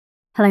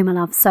Hello, my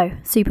love. So,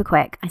 super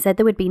quick. I said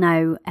there would be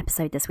no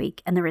episode this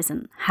week, and there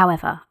isn't.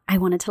 However, I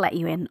wanted to let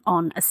you in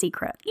on a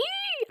secret.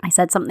 I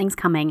said something's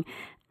coming,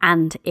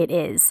 and it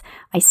is.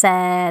 I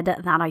said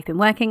that I've been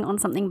working on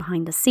something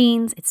behind the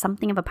scenes. It's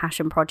something of a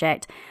passion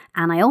project.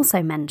 And I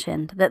also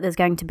mentioned that there's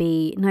going to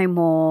be no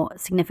more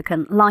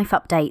significant life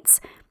updates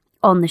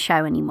on the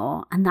show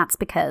anymore. And that's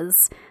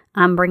because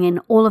I'm bringing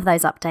all of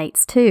those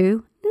updates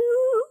to...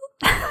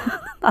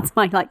 That's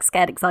my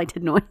scared,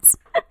 excited noise.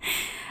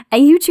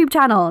 A YouTube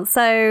channel.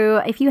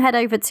 So if you head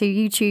over to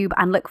YouTube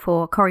and look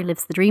for Corrie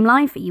Lives the Dream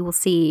Life, you will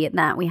see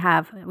that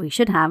we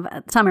should have,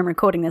 at the time I'm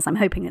recording this, I'm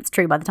hoping it's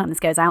true by the time this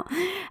goes out,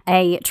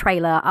 a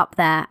trailer up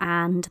there.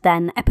 And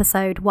then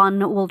episode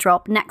 1 will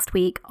drop next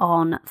week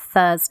on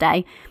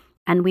Thursday.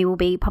 And we will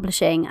be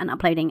publishing and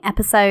uploading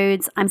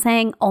episodes. I'm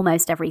saying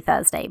almost every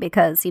Thursday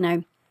because,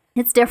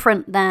 it's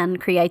different than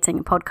creating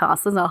a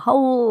podcast. There's a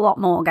whole lot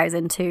more goes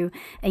into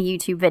a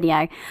YouTube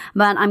video.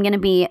 But I'm going to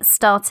be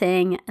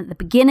starting at the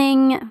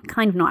beginning,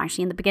 kind of not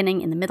actually in the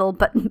beginning, in the middle,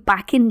 but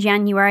back in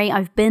January.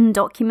 I've been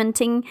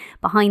documenting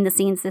behind the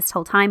scenes this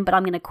whole time, but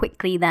I'm going to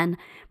quickly then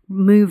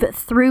move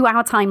through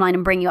our timeline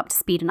and bring you up to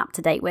speed and up to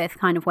date with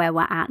kind of where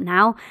we're at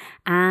now.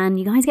 And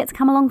you guys get to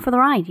come along for the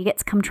ride. You get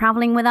to come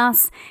traveling with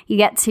us. You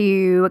get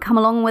to come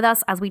along with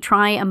us as we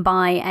try and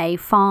buy a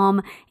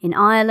farm in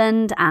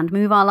Ireland and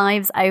move our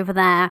lives over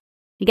there.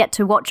 You get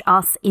to watch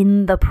us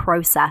in the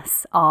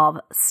process of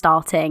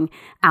starting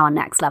our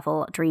next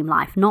level dream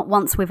life. Not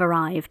once we've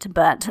arrived,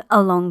 but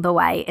along the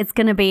way. It's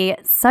going to be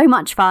so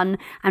much fun.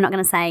 I'm not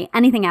going to say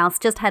anything else.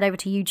 Just head over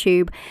to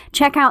YouTube,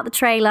 check out the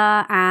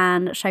trailer,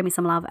 and show me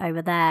some love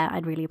over there.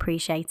 I'd really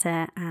appreciate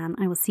it. And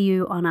I will see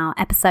you on our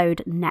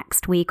episode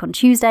next week on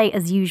Tuesday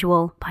as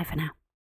usual. Bye for now.